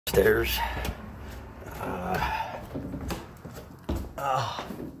Stairs.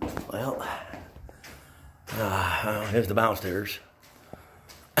 Well, here's the downstairs.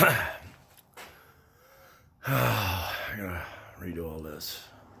 I gotta redo all this.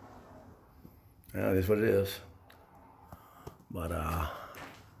 Yeah, it is what it is. But a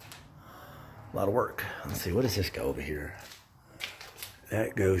lot of work. Let's see, what does this go over here?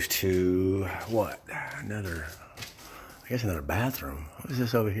 That goes to what? Another, I guess another bathroom. What is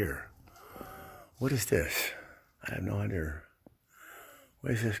this over here? What is this? I have no idea.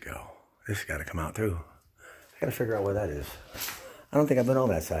 Where does this go? This has got to come out too. I got to figure out where that is. I don't think I've been on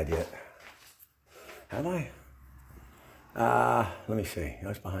that side yet. Have I? Let me see.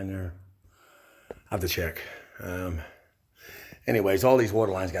 That's behind there. I have to check. Anyways, all these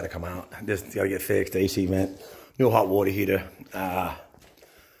water lines got to come out. This got to get fixed. AC vent, new hot water heater.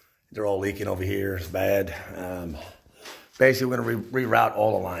 They're all leaking over here. It's bad. Basically, we're going to reroute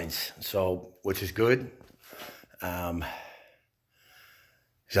all the lines, so which is good.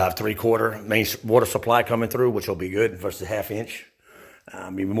 So I have 3/4 main water supply coming through, which will be good versus 1/2 inch.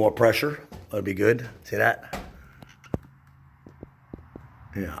 Even more pressure. That'll be good. See that?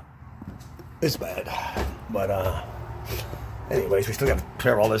 Yeah, it's bad. But anyways, we still got to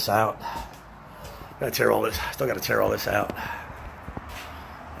tear all this out. Got to tear all this. Still got to tear all this out.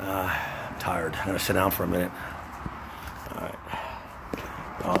 I'm tired. I'm gonna sit down for a minute. All right.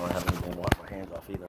 Oh, I have